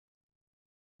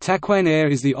Taquan Air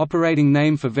is the operating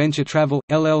name for Venture Travel,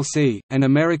 LLC, an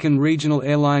American regional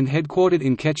airline headquartered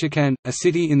in Ketchikan, a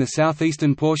city in the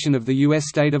southeastern portion of the U.S.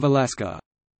 state of Alaska.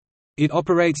 It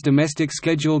operates domestic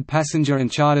scheduled passenger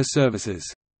and charter services.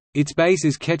 Its base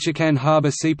is Ketchikan Harbor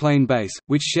Seaplane Base,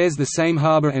 which shares the same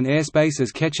harbor and airspace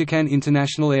as Ketchikan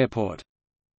International Airport.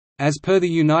 As per the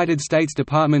United States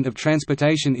Department of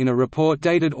Transportation in a report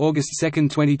dated August 2,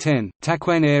 2010,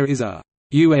 Taquan Air is a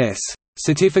U.S.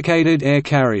 certificated air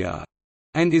carrier,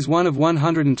 and is one of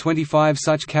 125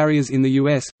 such carriers in the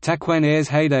U.S. Taquan Air's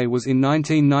heyday was in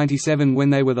 1997 when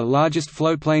they were the largest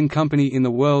floatplane company in the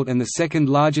world and the second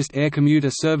largest air commuter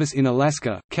service in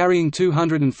Alaska, carrying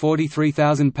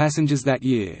 243,000 passengers that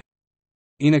year.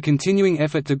 In a continuing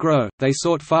effort to grow, they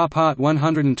sought FAR Part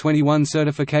 121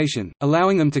 certification,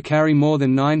 allowing them to carry more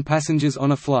than 9 passengers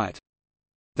on a flight.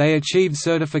 They achieved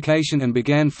certification and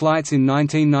began flights in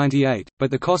 1998,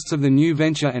 but the costs of the new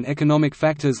venture and economic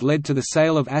factors led to the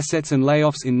sale of assets and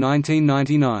layoffs in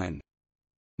 1999.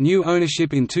 New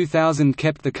ownership in 2000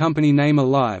 kept the company name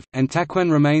alive, and Taquan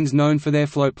remains known for their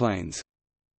floatplanes.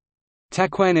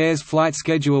 Taquan Air's flight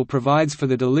schedule provides for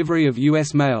the delivery of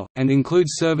U.S. mail, and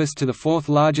includes service to the fourth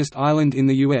largest island in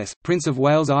the U.S., Prince of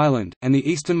Wales Island, and the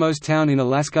easternmost town in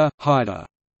Alaska, Hyder.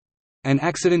 An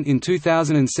accident in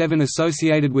 2007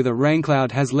 associated with a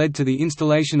raincloud has led to the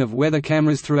installation of weather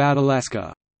cameras throughout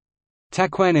Alaska.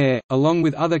 Taquan Air, along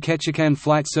with other Ketchikan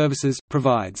flight services,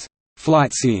 provides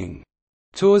flightseeing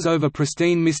tours over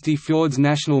pristine Misty Fjords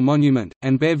National Monument,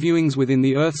 and bear viewings within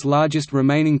the Earth's largest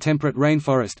remaining temperate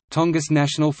rainforest, Tongass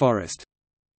National Forest.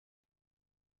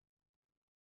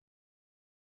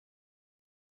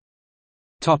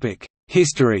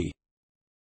 History.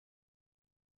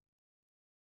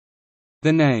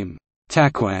 The name,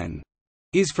 Taquan,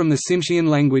 is from the Tsimshian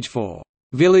language for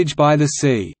village by the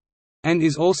sea, and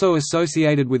is also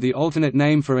associated with the alternate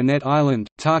name for Annette Island,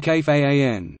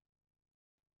 Tarkafaan.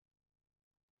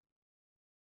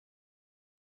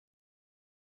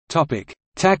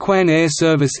 Taquan Air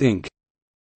Service Inc.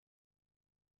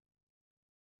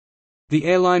 The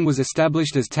airline was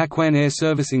established as Taquan Air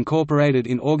Service Incorporated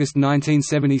in August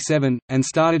 1977, and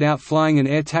started out flying an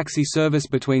air taxi service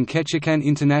between Ketchikan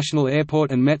International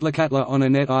Airport and Metlakatla on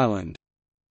Annette Island.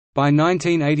 By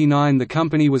 1989 the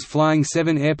company was flying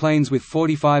 7 airplanes with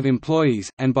 45 employees,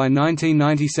 and by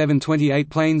 1997 28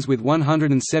 planes with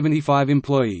 175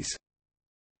 employees.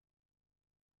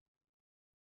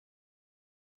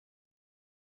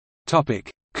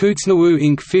 Kootznoowoo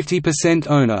Inc. 50%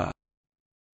 owner.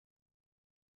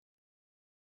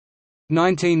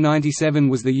 1997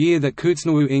 was the year that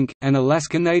Kootznoowoo Inc., an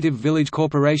Alaska Native village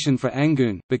corporation for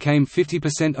Angoon, became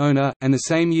 50% owner, and the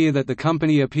same year that the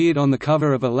company appeared on the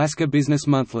cover of Alaska Business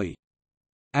Monthly.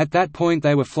 At that point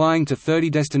they were flying to 30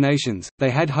 destinations,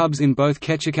 they had hubs in both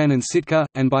Ketchikan and Sitka,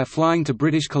 and by flying to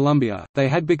British Columbia, they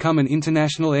had become an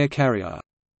international air carrier.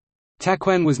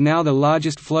 Taquan was now the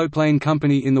largest floatplane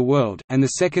company in the world, and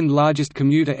the second largest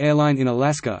commuter airline in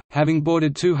Alaska, having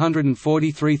boarded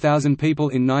 243,000 people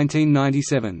in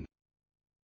 1997.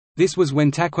 This was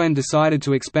when Taquan decided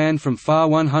to expand from FAR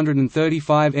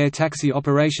 135 air taxi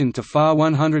operation to FAR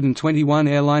 121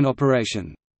 airline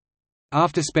operation.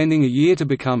 After spending a year to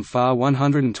become FAR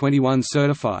 121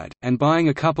 certified, and buying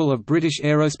a couple of British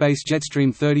Aerospace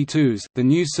Jetstream 32s, the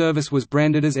new service was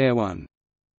branded as Air One.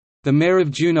 The mayor of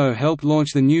Juneau helped launch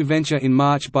the new venture in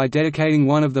March by dedicating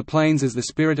one of the planes as the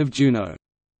Spirit of Juneau.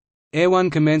 Air One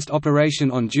commenced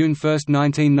operation on June 1,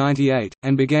 1998,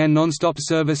 and began non-stop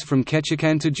service from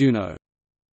Ketchikan to Juneau.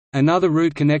 Another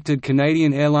route connected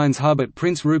Canadian Airlines hub at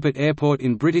Prince Rupert Airport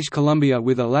in British Columbia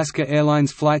with Alaska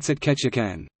Airlines flights at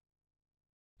Ketchikan.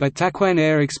 But Taquan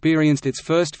Air experienced its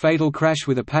first fatal crash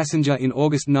with a passenger in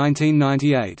August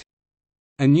 1998.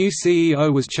 A new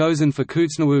CEO was chosen for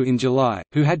Kootznoowoo in July,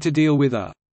 who had to deal with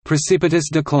a precipitous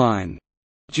decline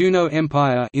Juneau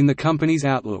Empire in the company's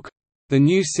outlook. The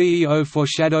new CEO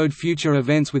foreshadowed future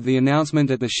events with the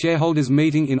announcement at the shareholders'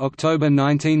 meeting in October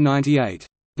 1998,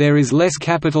 "There is less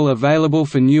capital available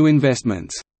for new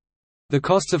investments." The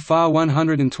costs of FAR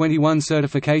 121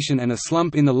 certification and a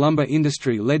slump in the lumber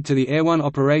industry led to the Air One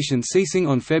operation ceasing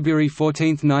on February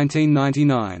 14,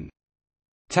 1999.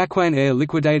 Taquan Air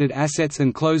liquidated assets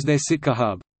and closed their Sitka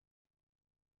hub.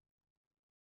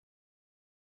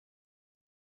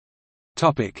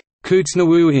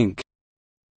 Kootznoowoo Inc.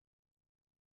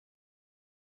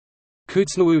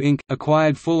 Kootznoowoo Inc.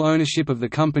 acquired full ownership of the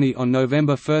company on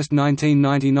November 1,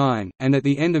 1999, and at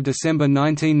the end of December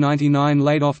 1999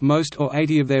 laid off most or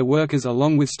 80 of their workers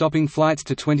along with stopping flights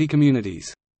to 20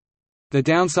 communities. The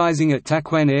downsizing at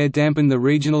Taquan Air dampened the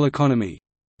regional economy.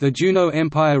 The Juno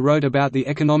Empire wrote about the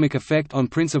economic effect on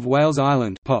Prince of Wales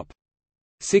Island Pop.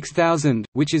 6,000,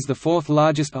 which is the fourth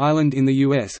largest island in the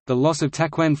U.S. The loss of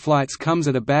Taquan flights comes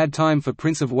at a bad time for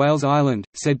Prince of Wales Island,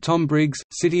 said Tom Briggs,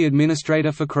 city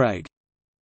administrator for Craig.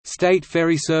 State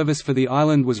ferry service for the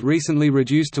island was recently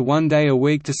reduced to 1 day a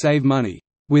week to save money.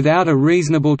 Without a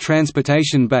reasonable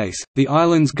transportation base, the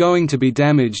island's going to be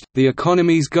damaged, the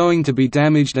economy's going to be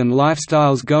damaged and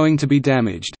lifestyle's going to be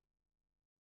damaged.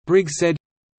 Briggs said,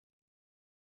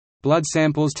 blood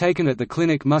samples taken at the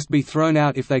clinic must be thrown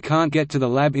out if they can't get to the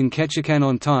lab in Ketchikan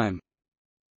on time.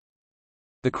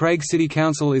 The Craig City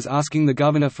Council is asking the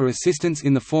governor for assistance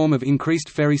in the form of increased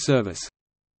ferry service.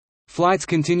 Flights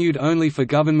continued only for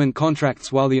government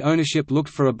contracts while the ownership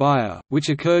looked for a buyer, which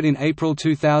occurred in April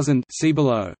 2000, see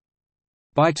below.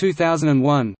 By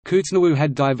 2001, Kootznoowoo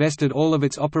had divested all of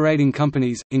its operating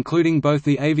companies, including both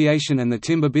the aviation and the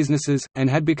timber businesses, and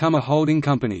had become a holding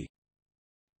company.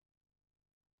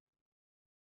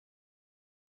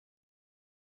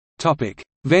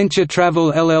 Venture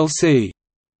Travel LLC.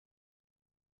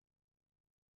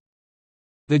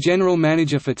 The general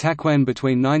manager for Taquan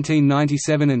between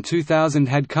 1997 and 2000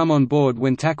 had come on board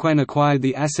when Taquan acquired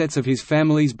the assets of his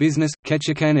family's business,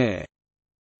 Taquan Air.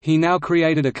 He now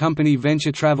created a company,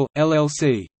 Venture Travel,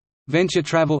 LLC. Venture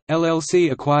Travel,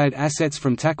 LLC acquired assets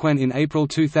from Taquan in April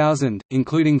 2000,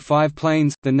 including 5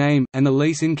 planes, the name, and the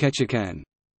lease in Ketchikan.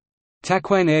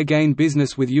 Taquan Air gained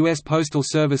business with U.S. Postal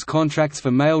Service contracts for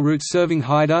mail routes serving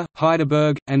Haida,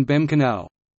 Heidelberg, and Bem Canal.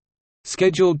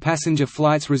 Scheduled passenger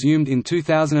flights resumed in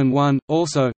 2001.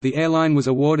 Also, the airline was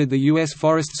awarded the U.S.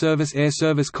 Forest Service Air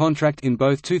Service contract in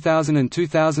both 2000 and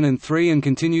 2003 and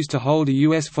continues to hold a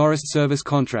U.S. Forest Service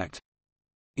contract.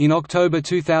 In October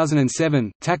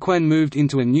 2007, Taquan moved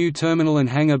into a new terminal and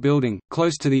hangar building,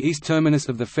 close to the east terminus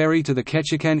of the ferry to the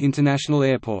Ketchikan International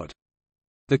Airport.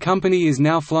 The company is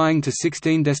now flying to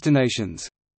 16 destinations.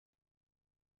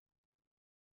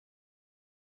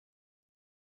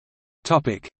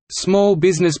 Small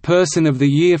Business Person of the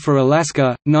Year for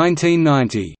Alaska,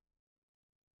 1990.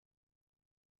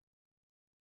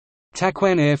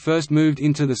 Taquan Air first moved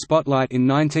into the spotlight in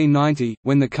 1990,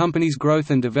 when the company's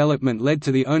growth and development led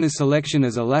to the owner's selection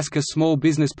as Alaska Small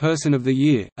Business Person of the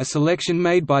Year, a selection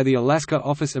made by the Alaska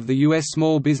Office of the U.S.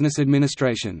 Small Business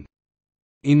Administration.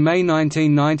 In May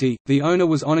 1990, the owner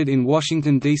was honored in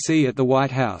Washington, D.C. at the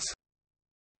White House.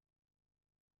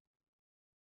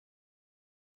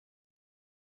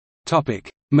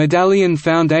 Medallion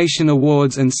Foundation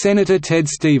Awards and Senator Ted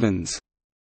Stevens.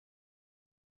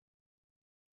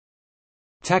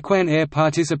 Taquan Air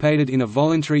participated in a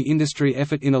voluntary industry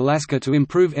effort in Alaska to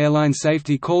improve airline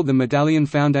safety called the Medallion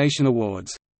Foundation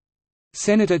Awards.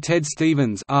 Senator Ted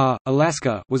Stevens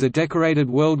Alaska was a decorated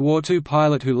World War II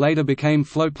pilot who later became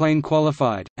floatplane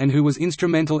qualified, and who was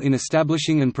instrumental in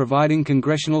establishing and providing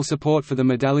congressional support for the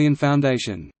Medallion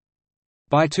Foundation.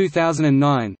 By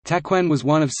 2009, Taquan was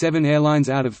one of 7 airlines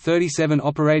out of 37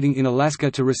 operating in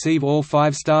Alaska to receive all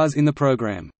 5 stars in the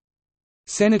program.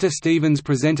 Senator Stevens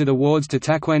presented awards to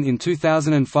Taquan in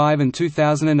 2005 and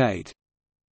 2008.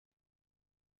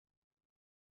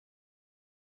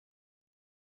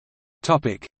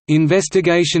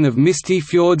 Investigation of Misty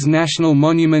Fjords National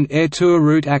Monument Air Tour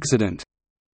route accident.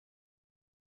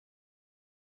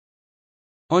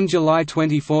 On July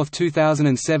 24,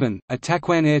 2007, a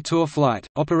Taquan Air Tour flight,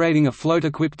 operating a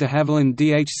float-equipped de Havilland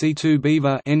DHC-2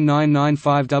 Beaver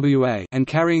N995WA and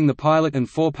carrying the pilot and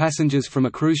 4 passengers from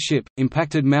a cruise ship,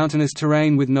 impacted mountainous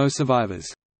terrain with no survivors.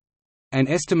 An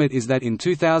estimate is that in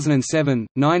 2007,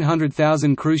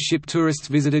 900,000 cruise ship tourists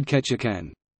visited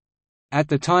Ketchikan. At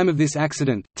the time of this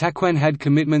accident, Taquan had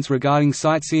commitments regarding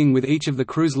sightseeing with each of the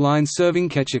cruise lines serving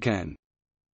Ketchikan.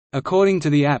 According to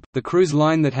the app, the cruise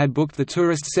line that had booked the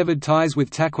tourists severed ties with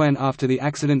Taquan after the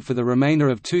accident for the remainder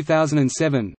of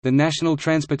 2007. The National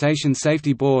Transportation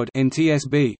Safety Board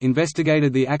 (NTSB)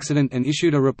 investigated the accident and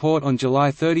issued a report on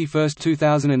July 31,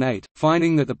 2008,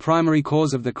 finding that the primary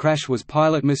cause of the crash was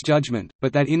pilot misjudgment,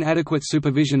 but that inadequate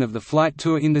supervision of the flight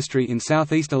tour industry in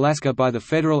southeast Alaska by the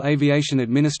Federal Aviation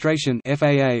Administration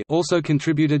 (FAA) also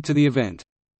contributed to the event.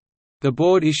 The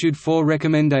board issued 4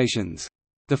 recommendations.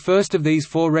 The first of these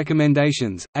 4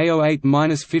 recommendations,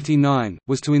 A08-59,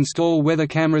 was to install weather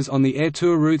cameras on the air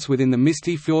tour routes within the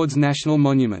Misty Fjords National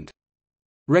Monument.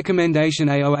 Recommendation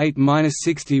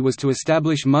A08-60 was to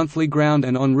establish monthly ground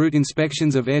and en route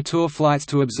inspections of air tour flights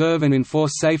to observe and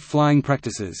enforce safe flying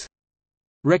practices.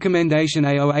 Recommendation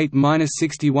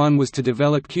A08-61 was to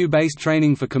develop queue-based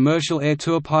training for commercial air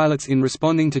tour pilots in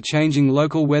responding to changing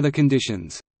local weather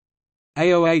conditions.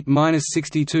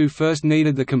 A08-62 first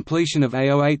needed the completion of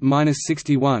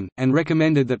A08-61, and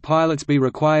recommended that pilots be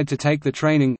required to take the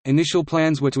training. Initial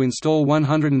plans were to install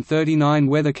 139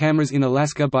 weather cameras in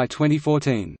Alaska by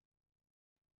 2014.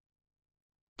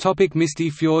 Misty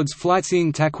Fjords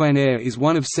Flightseeing. Taquan Air is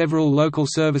one of several local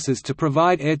services to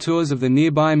provide air tours of the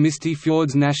nearby Misty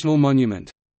Fjords National Monument.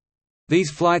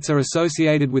 These flights are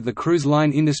associated with the cruise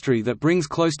line industry that brings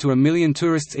close to 1 million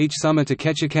tourists each summer to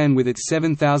Ketchikan with its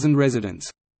 7,000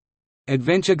 residents.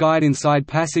 Adventure Guide Inside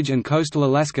Passage and Coastal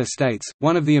Alaska states,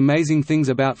 "One of the amazing things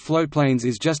about floatplanes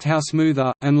is just how smooth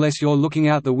unless you're looking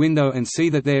out the window and see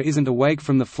that there isn't a wake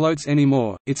from the floats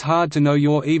anymore, it's hard to know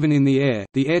you're even in the air."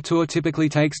 The air tour typically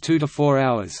takes 2 to 4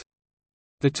 hours.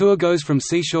 The tour goes from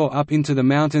seashore up into the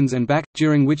mountains and back,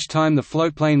 during which time the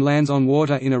floatplane lands on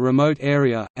water in a remote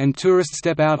area, and tourists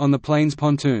step out on the plane's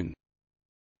pontoon.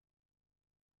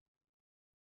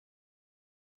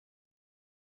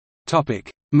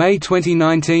 May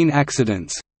 2019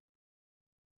 accidents.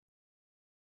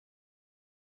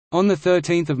 On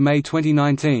 13 May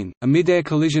 2019, a mid-air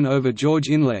collision over George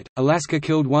Inlet, Alaska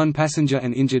killed 1 passenger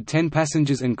and injured 10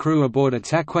 passengers and crew aboard a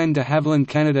Taquan de Havilland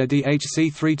Canada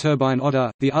DHC-3 turbine Otter.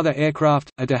 The other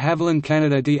aircraft, a de Havilland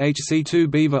Canada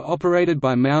DHC-2 Beaver operated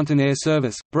by Mountain Air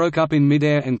Service, broke up in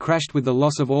mid-air and crashed with the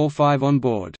loss of all 5 on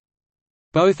board.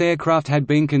 Both aircraft had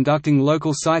been conducting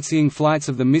local sightseeing flights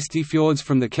of the Misty Fjords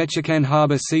from the Ketchikan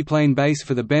Harbor Seaplane Base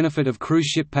for the benefit of cruise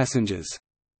ship passengers.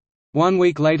 1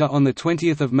 week later, on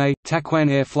 20 May, Taquan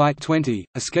Air Flight 20,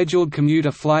 a scheduled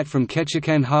commuter flight from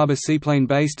Ketchikan Harbor Seaplane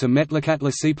Base to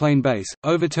Metlakatla Seaplane Base,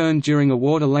 overturned during a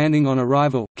water landing on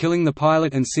arrival, killing the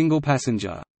pilot and single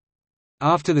passenger.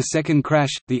 After the second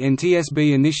crash, the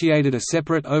NTSB initiated a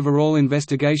separate overall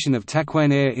investigation of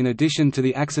Taquan Air in addition to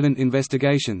the accident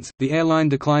investigations. The airline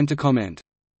declined to comment.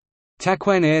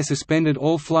 Taquan Air suspended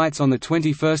all flights on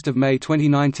 21 May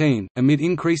 2019, amid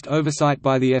increased oversight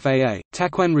by the FAA.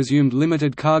 Taquan resumed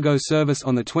limited cargo service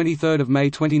on 23 May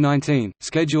 2019,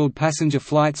 scheduled passenger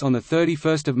flights on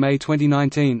 31 May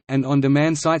 2019, and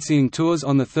on-demand sightseeing tours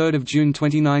on 3 June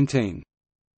 2019.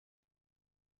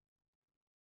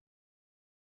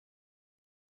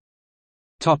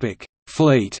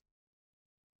 Fleet.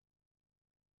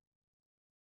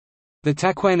 The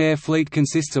Taquan Air fleet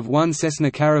consists of 1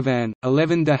 Cessna Caravan,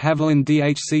 11 de Havilland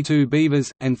DHC-2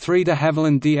 Beavers, and 3 de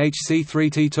Havilland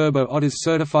DHC-3T Turbo Otters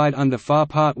certified under FAR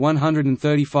Part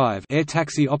 135 air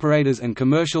taxi operators and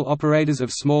commercial operators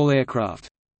of small aircraft.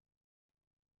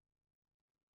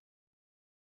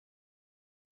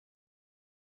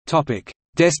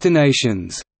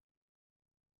 Destinations.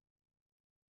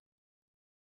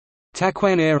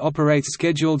 Taquan Air operates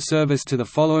scheduled service to the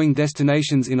following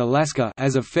destinations in Alaska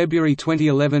as of February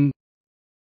 2011: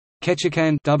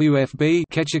 Ketchikan WFB,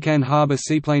 Ketchikan Harbor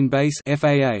Seaplane Base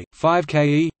FAA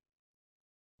 5KE;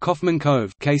 Kaufman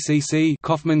Cove KCC,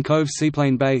 Kaufman Cove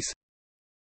Seaplane Base;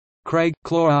 Craig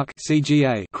Clorark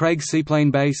CGA, Craig Seaplane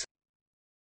Base;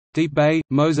 Deep Bay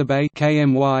Moser Bay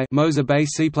KMY, Moser Bay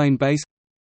Seaplane Base;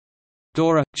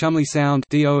 Dora Chumley Sound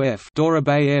DOF, Dora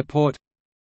Bay Airport;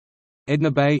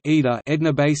 Edna Bay Eda,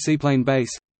 Edna Bay Seaplane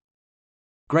Base;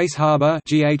 Grace Harbor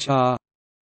GHR;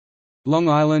 Long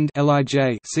Island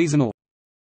LIJ seasonal;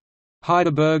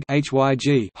 Heidelberg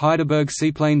HYG, Heidelberg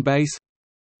Seaplane Base;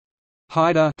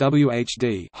 Haida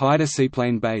WHD, Haida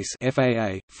Seaplane Base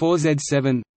FAA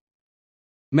 4Z7;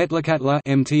 Metlakatla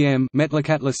MTM,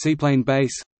 Metlakatla Seaplane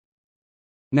Base;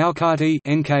 Naukati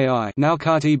NKI,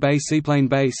 Naukati Bay Seaplane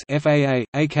Base FAA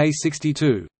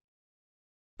AK62;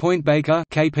 Point Baker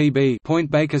KPB, Point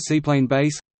Baker Seaplane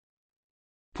Base;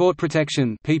 Port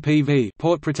Protection PPV,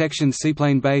 Port Protection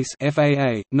Seaplane Base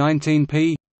FAA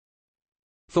 19P;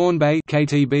 Thorn Bay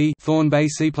KTB, Thorn Bay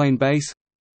Seaplane Base;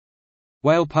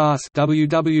 Whale Pass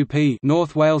WWP,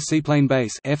 North Whale Seaplane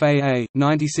Base FAA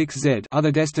 96Z.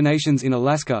 Other destinations in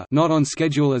Alaska not on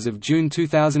schedule as of June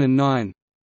 2009: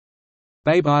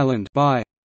 Babe Island by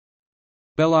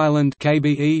Bell Island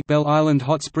KBE, Bell Island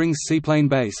Hot Springs Seaplane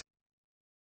Base;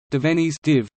 Deveny's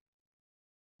Div;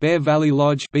 Bear Valley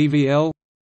Lodge BVL;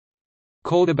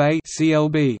 Calder Bay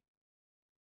CLB;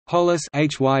 Hollis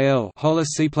HYL, Hollis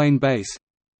Seaplane Base;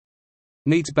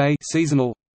 Neats Bay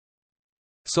seasonal;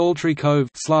 Saltry Cove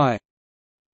Sly;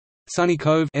 Sunny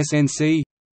Cove SNC;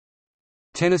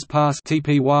 Tennis Pass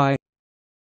TPY;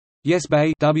 Yes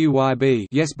Bay WYB,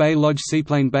 Yes Bay Lodge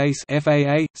Seaplane Base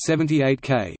FAA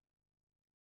 78K.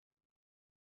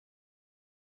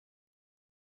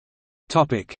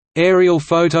 Topic: Aerial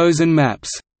photos and maps.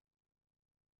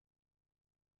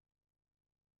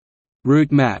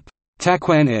 Route map.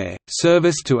 Taquan Air,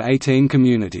 service to 18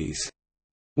 communities.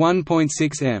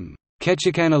 1.6 m.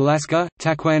 Ketchikan, Alaska,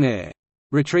 Taquan Air.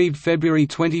 Retrieved February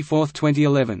 24,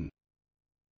 2011.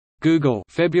 Google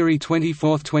February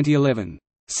 24, 2011.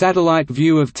 Satellite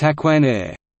view of Taquan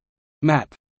Air.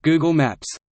 Map. Google Maps.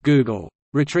 Google.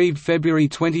 Retrieved February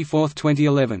 24,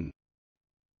 2011.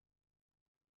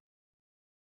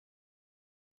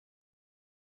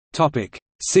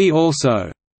 See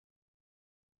also: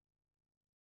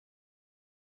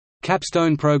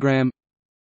 Capstone Program,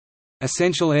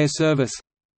 Essential Air Service,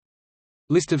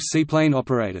 List of seaplane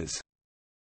operators.